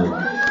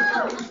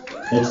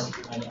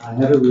 I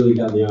haven't really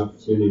gotten the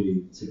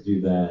opportunity to do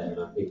that, and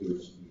I think it would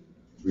just be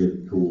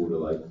really cool to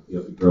like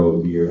to grow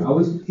a beard. I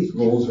always get these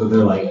roles where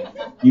they're like,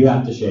 you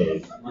have to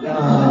shave. I'm like,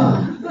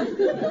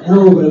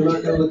 no, but I'm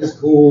not gonna look as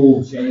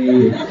cool,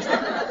 shave.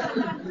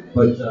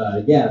 But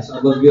yeah, so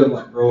I'd love to be able to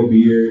like grow a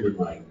beard and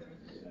like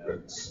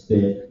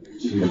spit,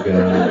 chew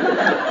gum,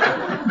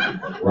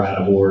 ride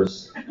a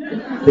horse,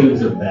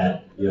 things of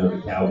that,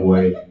 the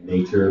cowboy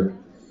nature.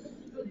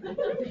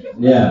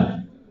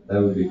 Yeah,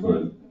 that would be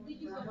fun.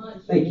 Thank you so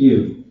much. Thank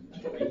you.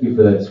 Thank you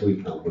for that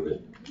sweet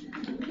compliment.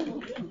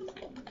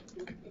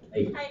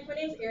 Hey. Hi, my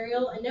name's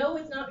Ariel, and no,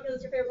 it's not because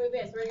it's your favorite movie.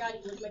 I swear to God,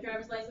 you look at my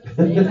driver's license.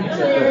 It's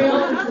actually Ariel.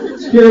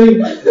 Scary.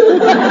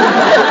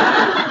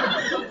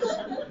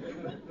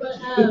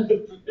 But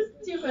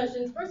two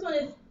questions. First one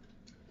is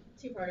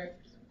two-parter.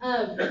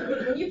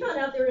 When you found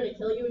out they were going to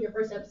kill you in your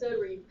first episode,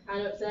 were you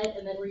kind of upset,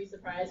 and then were you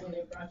surprised when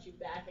they brought you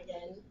back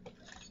again?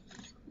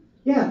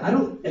 Yeah, I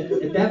don't.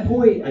 At that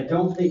point, I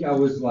don't think I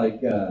was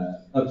like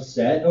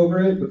upset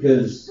over it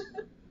because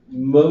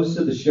most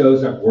of the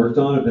shows I've worked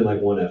on have been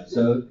like one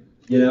episode,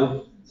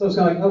 So I was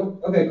kind of like, oh,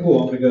 okay,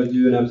 cool. I'm gonna go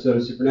do an episode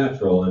of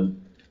Supernatural, and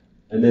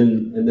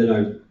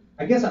then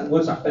I guess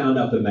once I found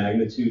out the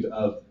magnitude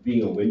of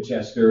being a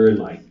Winchester and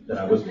like that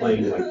I was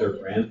playing like their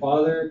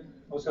grandfather,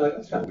 I was kind of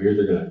like, that's kind of weird.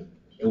 They're gonna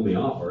kill me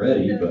off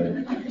already, but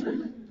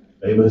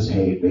they must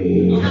hate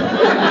me.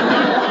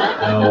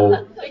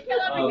 No.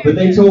 But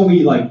they told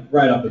me like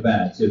right off the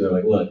bat too. They're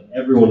like, look,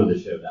 everyone on the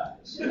show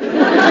dies.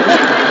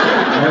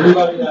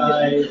 Everybody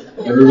dies.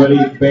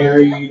 Everybody's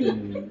buried,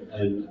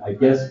 and I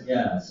guess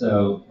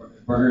so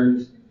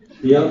burned.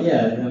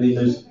 Yeah. I mean,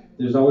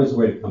 there's always a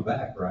way to come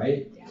back,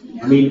 right?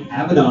 I mean,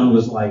 Abaddon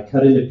was like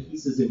cut into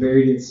pieces and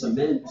buried in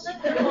cement,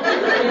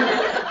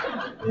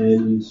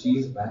 and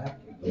she's back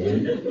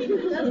again. That's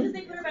because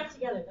they put her back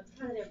together. That's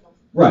kind of their fault.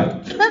 Right.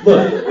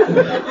 Look,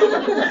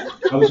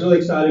 I was really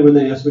excited when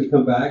they asked me to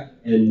come back,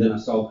 and then I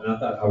thought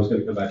I was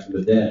going to come back from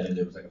the dead, and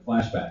it was like a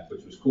flashback,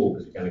 which was cool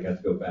because we kind of got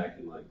to go back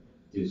and like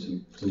do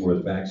some more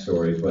of the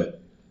backstory.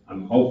 But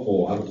I'm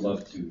hopeful. I would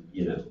love to,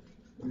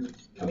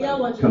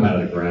 come out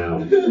of the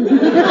ground. The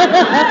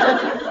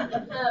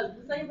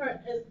second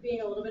part is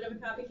being a little bit of a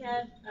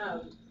copycat.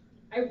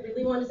 I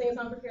really want to sing a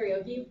song for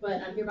karaoke,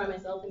 but I'm here by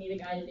myself and need a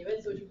guy to do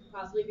it. So would you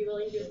possibly be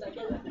willing to do a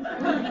second?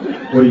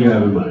 What do you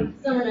have in mind?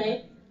 Summer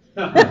Night.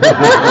 Sure.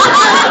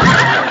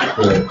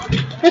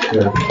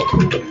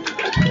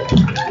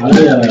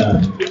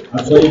 I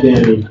played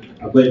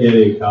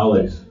Danny in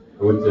college.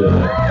 I went to.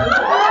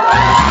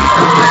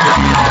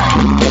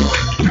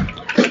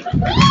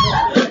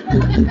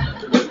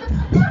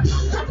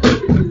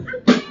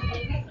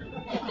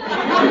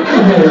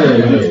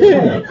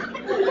 Hey.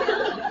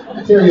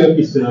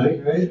 Karaoke's tonight,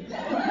 right?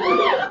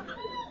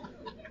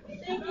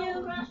 Thank you.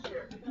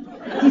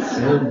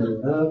 Sound of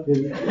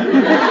loving.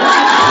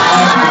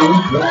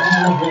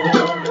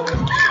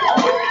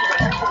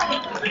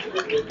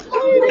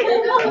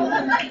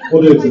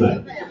 We'll do it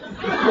tonight.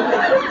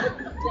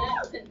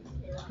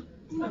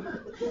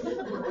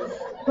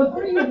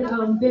 Before you had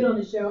been on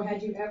the show,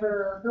 had you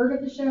ever heard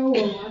of the show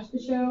or watched the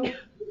show?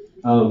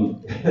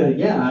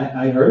 Yeah,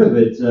 I heard of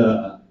it.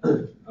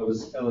 I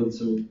was telling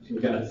some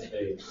guys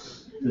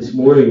this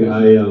morning.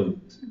 I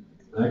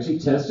actually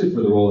tested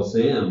for the role of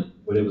Sam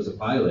when it was a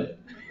pilot,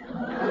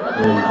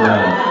 and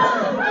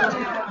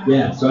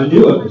yeah, so I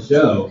knew of the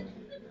show,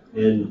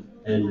 and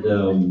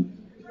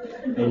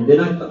then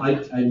I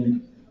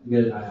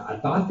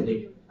thought that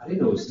I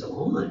didn't know it was still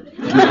on.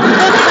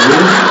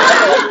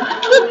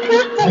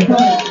 I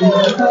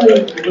thought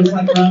it was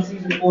like around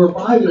season 4 or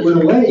 5, it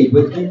went away,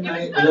 but then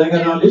I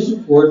got an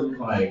audition for it, and I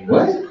was like,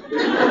 what?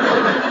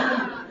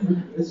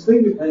 This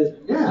thing,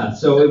 yeah,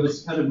 so it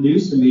was kind of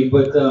news to me,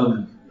 but,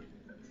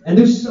 and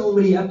there's so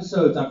many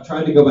episodes, I've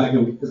tried to go back,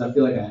 because I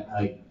feel like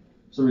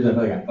for some reason I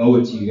feel like I owe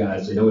it to you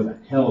guys to know what the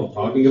hell I'm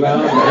talking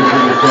about,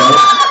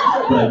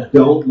 but I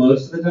don't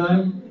most of the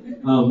time.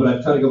 But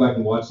I've tried to go back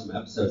and watch some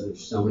episodes, and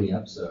there's so many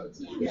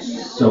episodes, and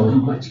there's so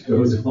much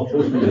goes on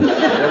in this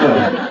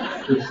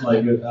show. It's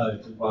like,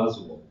 it's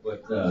impossible,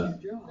 but,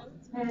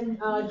 And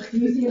do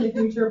you see in the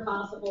future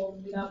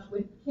possible meetup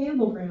with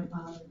Campbell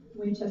grandfather?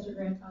 Winchester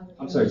grandfather.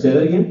 I'm sorry, say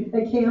that again?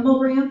 The Campbell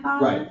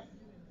grandfather? Right.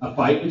 A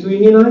fight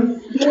between you and I?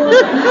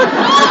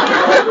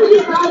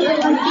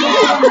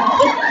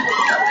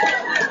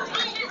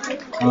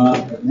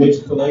 Mitch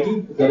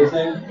Pileggi, is that his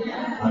name?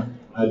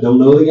 I don't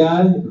know the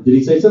guy. Did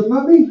he say something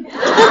about me?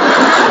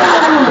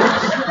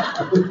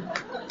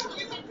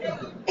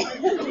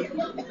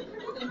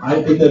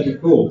 I think that'd be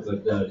cool,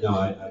 but no,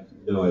 I have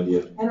no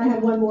idea. And I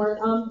have one more.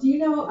 Do you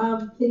know,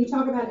 can you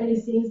talk about any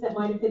scenes that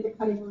might have hit the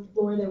cutting room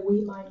floor that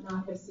we might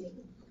not have seen?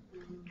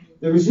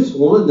 There was just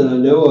one that I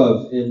know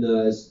of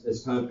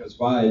as time goes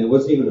by, and it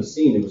wasn't even a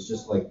scene. It was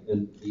just like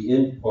in the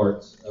end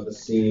parts of a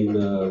scene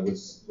with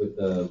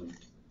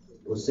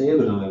Sam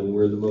and I when we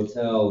were in the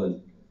motel,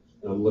 and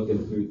I'm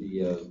looking through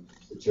the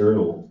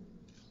journal.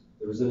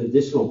 There was an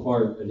additional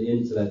part, an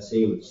end to that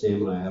scene with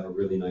Sam and I have a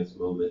really nice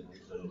moment.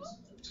 And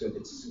it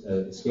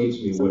escapes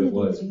me what it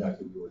was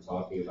exactly we were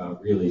talking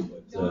about, really.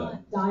 But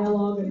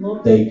dialogue and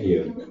look. Thank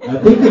you. I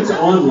think it's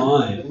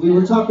online. We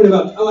were talking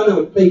about. Oh, I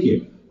know. Thank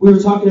you. We were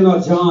talking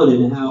about John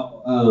and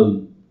how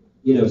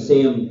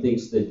Sam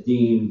thinks that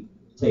Dean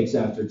takes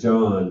after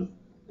John,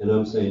 and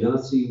I'm saying, no, I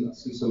see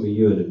some of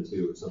you in him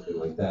too, or something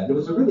like that. And it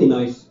was a really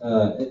nice.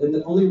 And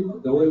the only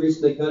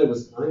reason they cut it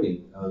was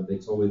timing. They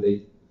told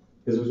me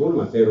because it was one of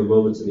my favorite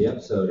moments in the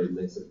episode, and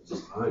they said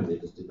just time. They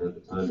just didn't have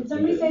the time. Did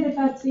somebody say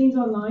that scene's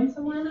online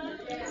somewhere?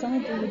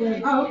 Someone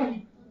did. Oh,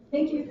 okay.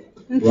 Thank you.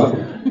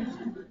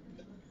 Welcome.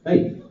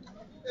 Hey.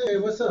 Hey,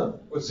 what's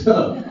up? What's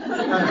up?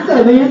 What's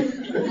up, man?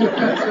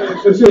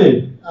 What's your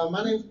name?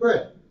 My name's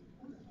Brett.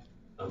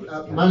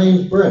 My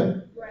name's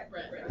Brett.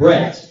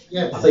 Brett.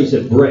 Yes. I thought you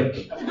said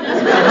brick.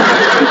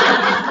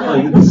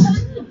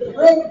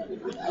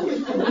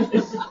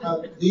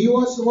 Do you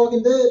watch The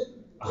Walking Dead?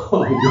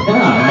 Oh yeah,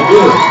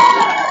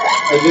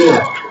 I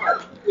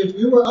do. If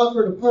you were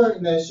offered a part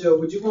in that show,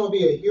 would you want to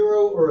be a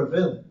hero or a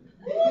villain?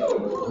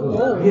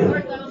 Oh,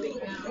 man.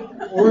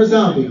 Or a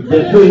zombie?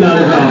 Definitely not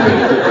a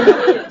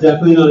zombie.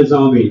 Definitely not a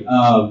zombie.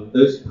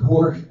 Those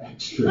poor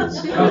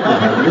extras.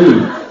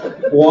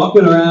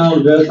 Walking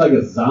around dressed like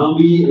a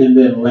zombie in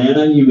the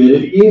Atlanta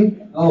humidity.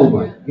 Oh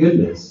my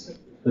goodness.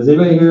 Has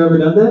anybody here ever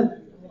done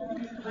that?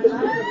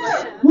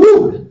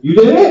 Woo! You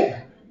did it?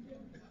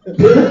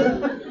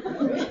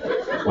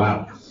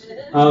 Wow.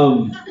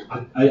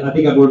 I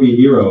think I'd want to be a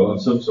hero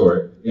of some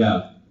sort.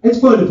 Yeah. It's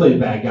fun to play the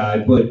bad guy,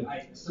 but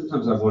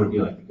sometimes I want to be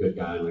like the good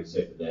guy and like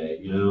save the day,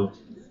 you know?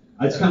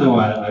 That's kind of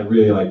why I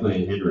really like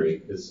playing Henry,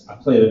 because I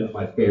played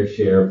my fair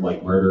share of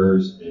like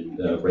murderers and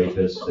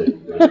rapists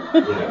and you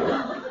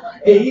know.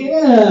 And,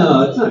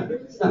 yeah,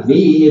 it's not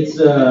me. It's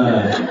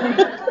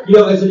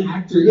as an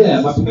actor, yeah.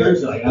 My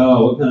parents are like,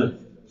 oh, what kind of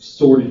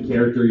sordid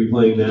character are you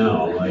playing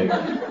now? Like,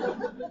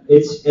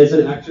 it's as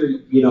an actor,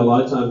 a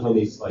lot of times on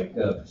these like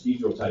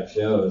procedural type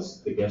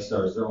shows, the guest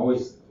stars, they're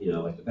always,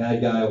 like the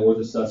bad guy or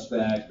the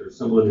suspect or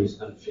someone who's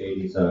kind of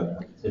shady. So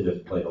I tend to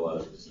play a lot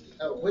of this.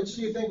 Which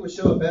do you think would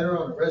show up better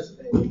on a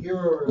resume, a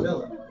hero or a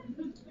villain?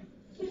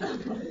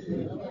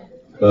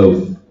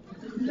 Both.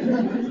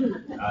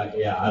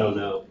 I don't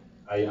know.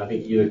 I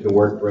think either can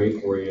work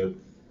great for you.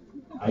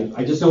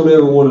 I just don't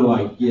ever want to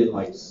like get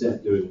like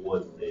set doing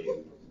one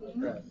thing.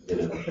 You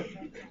know.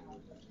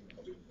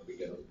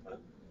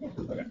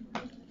 Okay.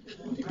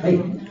 Hey.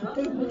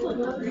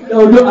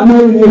 No, I'm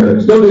not even here.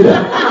 Don't do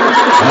that.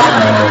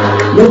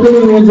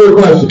 Nobody can answer a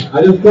question.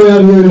 I just point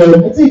out here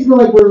to. I'd say it's more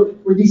like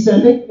we're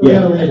descending.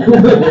 Yeah. I'm going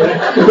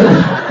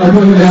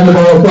to have to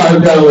borrow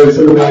 $5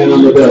 from the man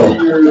on the bill.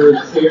 Your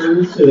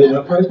chairs to the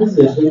upright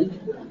position.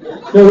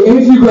 No,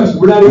 answer your question.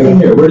 We're not even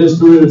here. We're just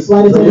doing it.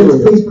 Slide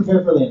attendants, please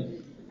prepare for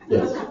landing.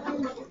 Yes.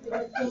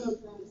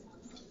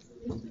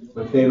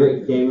 My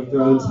favorite Game of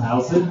Thrones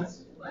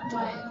houses.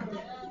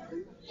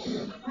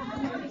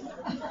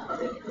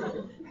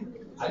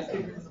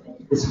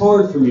 It's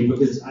hard for me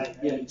because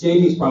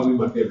Jamie's probably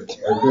my favorite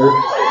character.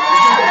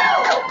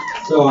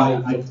 So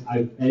and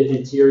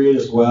Tyrion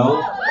as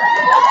well.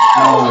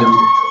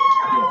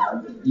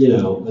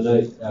 And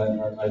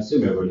I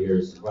assume everyone here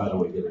is. Well, I don't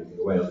want to give anything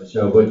away on the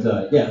show, but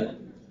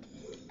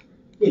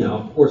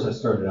of course I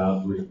started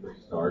out rooting for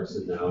Starks,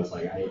 and now it's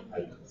like I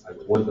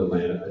want the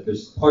Lannister.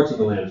 There's parts of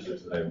the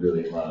Lannisters that I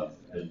really love,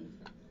 and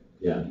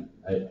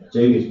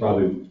Jamie's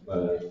probably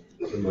the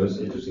most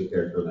interesting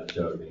character on that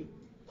show to me.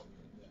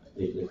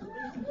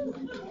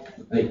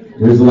 Hey.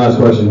 Here's the last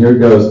question. Here it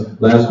goes.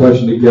 Last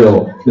question to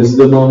Gil. This is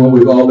the moment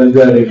we've all been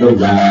dreading. The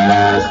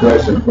last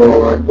question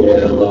for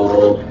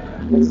Gil.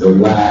 It's the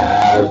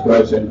last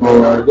question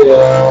for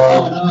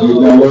Gil. He's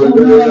no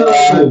longer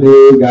a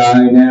new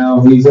guy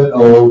now. He's an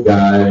old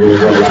guy. Here's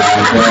the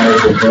last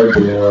question for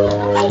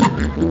Gil.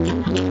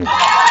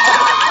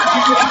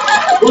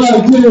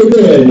 1, 2, 3.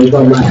 It's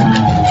the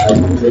last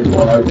question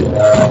for Gil.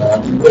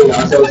 We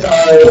are so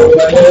sorry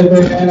for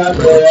everything in our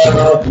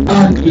bill.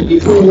 I'm keeping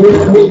cool. We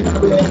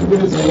have been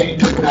busy.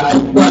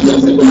 What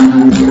does it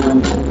matter?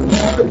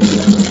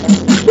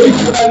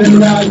 We're running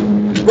around.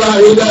 Why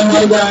you don't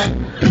like that?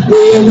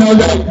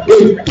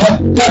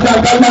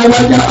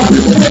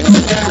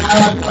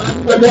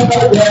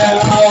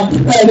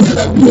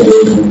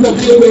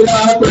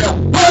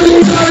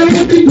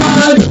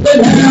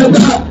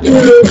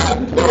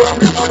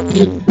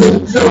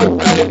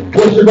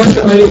 What's your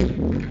question, lady?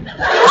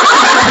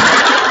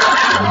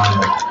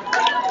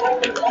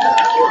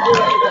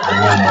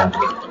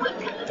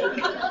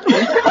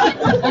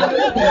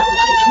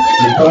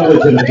 You probably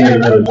could have made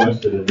another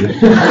question in there.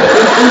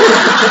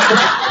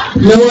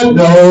 You know what?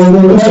 No,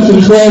 that's a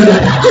trend.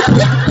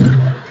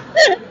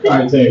 All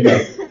right, take it go.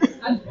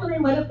 I'm just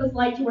wondering what it was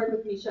like to work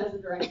with Misha as a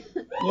director.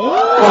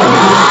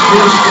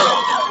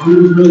 He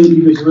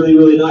was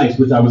really nice,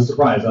 which I was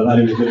surprised. I thought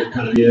he was going to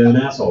kind of be an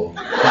asshole.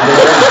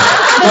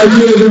 Like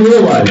you is in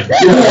real life.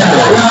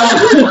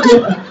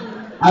 Yeah.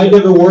 I had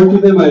never worked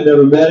with him. I had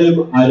never met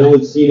him. I'd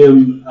only seen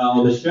him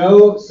on the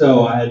show,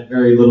 so I had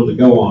very little to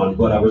go on.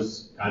 But I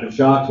was kind of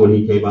shocked when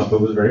he came up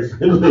and was very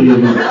friendly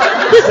and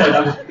said,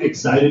 "I'm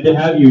excited to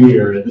have you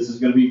here, and this is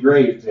going to be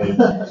great." And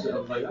so I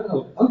was like,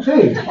 "Oh,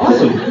 okay,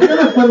 awesome." It's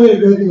not a fun way to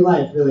go through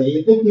life, really.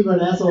 You think people are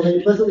an asshole, then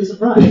you're pleasantly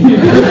surprised. It's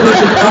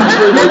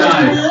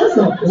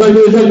like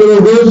the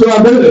reverse of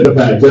our Benedict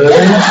effect. You know what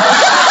I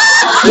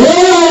mean?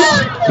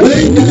 Yeah!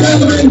 Ladies and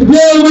gentlemen,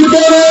 Gil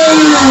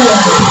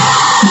McKinney!